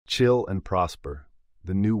Chill and Prosper: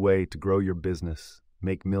 The New Way to Grow Your Business,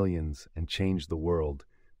 Make Millions, and Change the World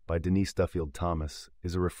by Denise Duffield-Thomas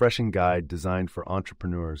is a refreshing guide designed for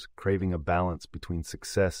entrepreneurs craving a balance between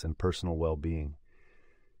success and personal well-being.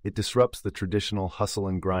 It disrupts the traditional hustle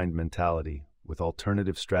and grind mentality with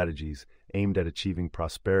alternative strategies aimed at achieving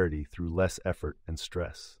prosperity through less effort and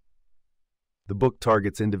stress. The book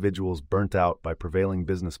targets individuals burnt out by prevailing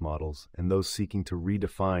business models and those seeking to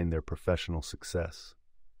redefine their professional success.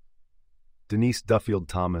 Denise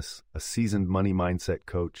Duffield-Thomas, a seasoned money mindset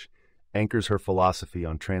coach, anchors her philosophy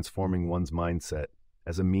on transforming one's mindset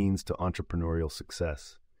as a means to entrepreneurial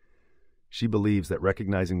success. She believes that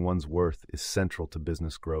recognizing one's worth is central to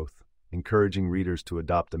business growth, encouraging readers to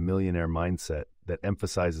adopt a millionaire mindset that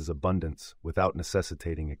emphasizes abundance without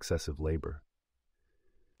necessitating excessive labor.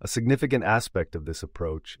 A significant aspect of this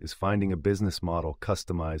approach is finding a business model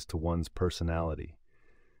customized to one's personality.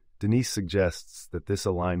 Denise suggests that this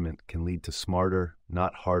alignment can lead to smarter,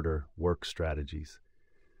 not harder, work strategies.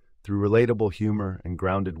 Through relatable humor and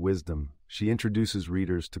grounded wisdom, she introduces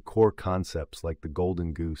readers to core concepts like the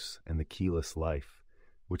golden goose and the keyless life,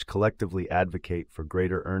 which collectively advocate for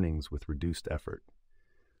greater earnings with reduced effort.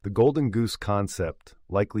 The golden goose concept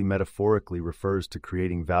likely metaphorically refers to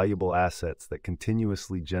creating valuable assets that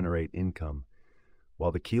continuously generate income,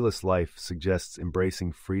 while the keyless life suggests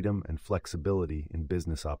embracing freedom and flexibility in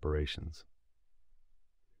business operations.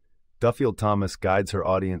 Duffield-Thomas guides her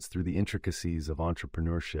audience through the intricacies of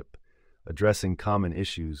entrepreneurship, addressing common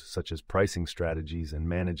issues such as pricing strategies and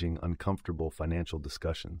managing uncomfortable financial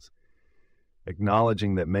discussions.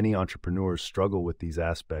 Acknowledging that many entrepreneurs struggle with these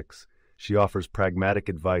aspects, she offers pragmatic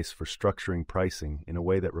advice for structuring pricing in a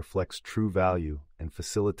way that reflects true value and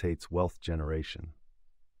facilitates wealth generation.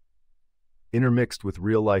 Intermixed with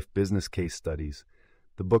real-life business case studies,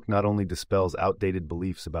 the book not only dispels outdated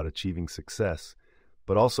beliefs about achieving success,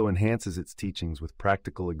 but also enhances its teachings with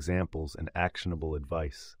practical examples and actionable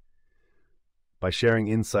advice. By sharing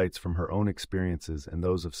insights from her own experiences and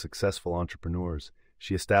those of successful entrepreneurs,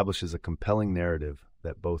 she establishes a compelling narrative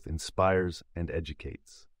that both inspires and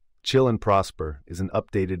educates. Chill and Prosper is an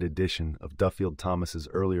updated edition of Duffield-Thomas's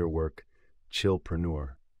earlier work,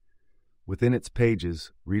 Chillpreneur. Within its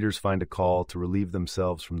pages, readers find a call to relieve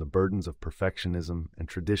themselves from the burdens of perfectionism and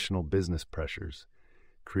traditional business pressures,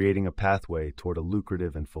 creating a pathway toward a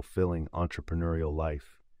lucrative and fulfilling entrepreneurial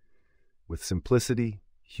life. With simplicity,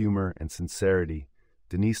 humor, and sincerity,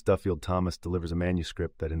 Denise Duffield-Thomas delivers a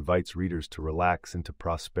manuscript that invites readers to relax into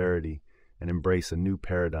prosperity and embrace a new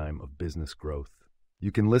paradigm of business growth.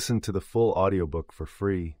 You can listen to the full audiobook for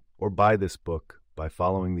free or buy this book by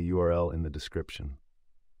following the URL in the description.